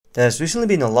There's recently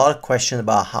been a lot of question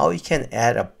about how you can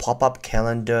add a pop-up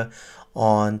calendar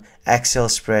on Excel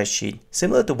spreadsheet,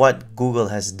 similar to what Google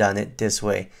has done it this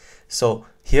way. So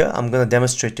here I'm going to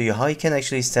demonstrate to you how you can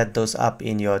actually set those up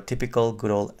in your typical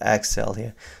good old Excel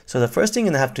here. So the first thing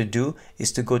you're going to have to do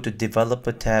is to go to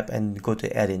Developer tab and go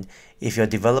to Add-in. If your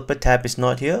Developer tab is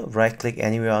not here, right click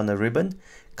anywhere on the ribbon,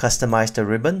 customize the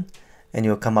ribbon, and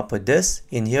you'll come up with this.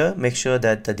 In here, make sure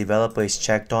that the developer is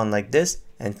checked on like this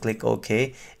and click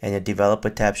OK, and your developer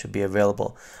tab should be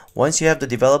available. Once you have the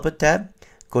developer tab,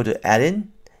 go to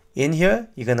Add-in. In here,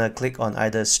 you're gonna click on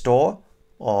either Store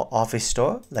or Office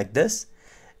Store like this,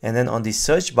 and then on the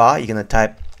search bar, you're gonna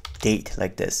type Date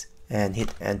like this and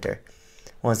hit Enter.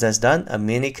 Once that's done, a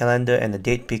mini calendar and a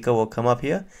date picker will come up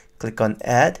here. Click on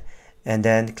Add and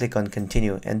then click on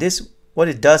Continue. And this, what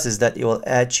it does is that it will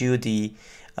add you the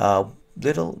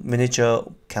little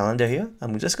miniature calendar here.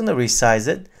 I'm just gonna resize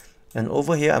it, and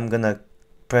over here I'm gonna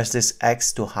press this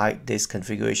X to hide this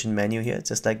configuration menu here,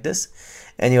 just like this,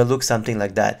 and it'll look something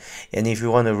like that. And if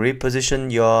you want to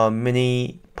reposition your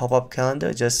mini pop-up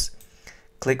calendar, just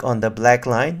click on the black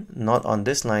line, not on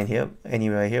this line here,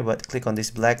 anywhere here, but click on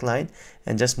this black line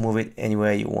and just move it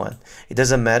anywhere you want. It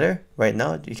doesn't matter right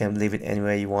now, you can leave it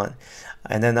anywhere you want.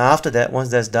 And then after that, once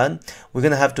that's done, we're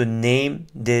gonna have to name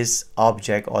this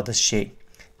object or the shape.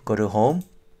 Go to Home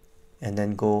and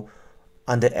then go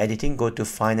under Editing, go to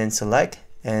Find and Select,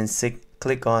 and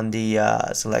click on the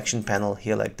selection panel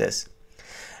here like this.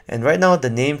 And right now the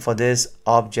name for this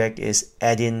object is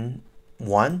Add-in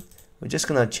 1. We're just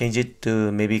gonna change it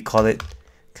to maybe call it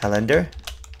calendar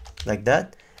like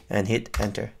that and hit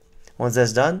Enter. Once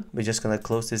that's done, we're just gonna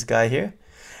close this guy here.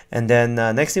 And then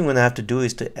next thing we're gonna have to do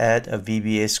is to add a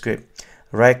VBA script.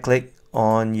 Right click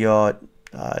on your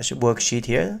worksheet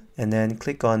here and then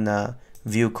click on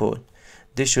View Code.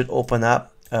 This should open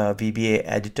up a VBA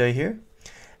editor here.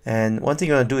 And one thing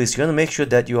you're gonna do is you're gonna make sure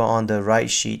that you are on the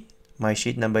right sheet. My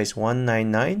sheet number is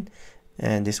 199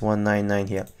 and this 199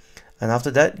 here. And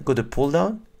after that, go to Pull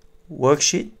Down,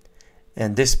 Worksheet,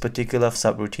 and this particular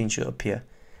subroutine should appear.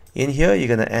 In here, you're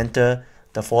gonna enter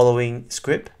the following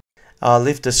script. I'll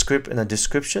leave the script in the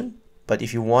description, but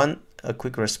if you want a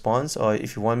quick response or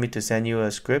if you want me to send you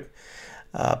a script,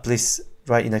 please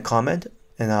write in a comment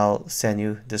and I'll send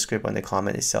you the script on the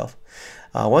comment itself.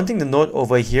 One thing to note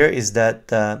over here is that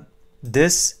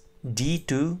this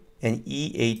D2 and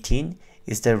E18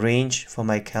 is the range for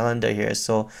my calendar here.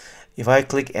 So if I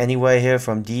click anywhere here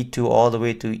from D2 all the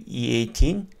way to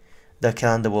E18, the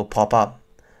calendar will pop up.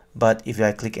 But if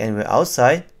I click anywhere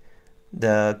outside,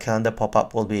 the calendar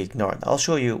pop-up will be ignored. I'll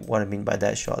show you what I mean by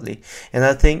that shortly.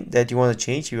 Another thing that you want to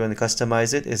change, you want to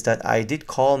customize it, is that I did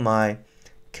call my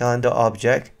calendar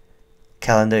object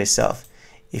calendar itself.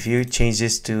 If you change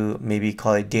this to maybe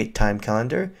call it date time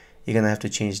calendar, you're gonna have to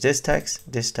change this text,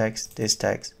 this text, this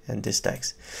text, and this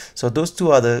text. So those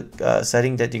two are the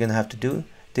settings that you're gonna have to do.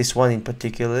 This one in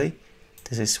particularly,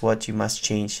 this is what you must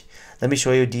change. Let me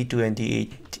show you D2 and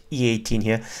E18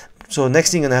 here. So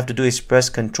next thing you're gonna have to do is press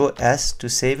Ctrl S to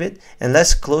save it, and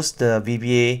let's close the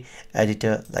VBA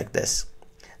editor like this.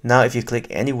 Now if you click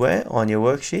anywhere on your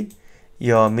worksheet,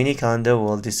 your mini calendar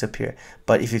will disappear.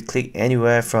 But if you click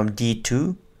anywhere from D2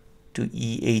 to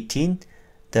E18,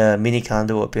 the mini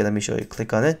calendar will appear. Let me show you.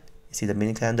 Click on it. You see the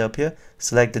mini calendar up here.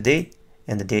 Select the date,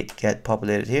 and the date get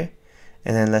populated here.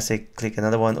 And then let's say click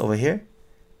another one over here.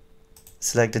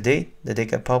 Select the date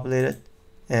get populated,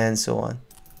 and so on.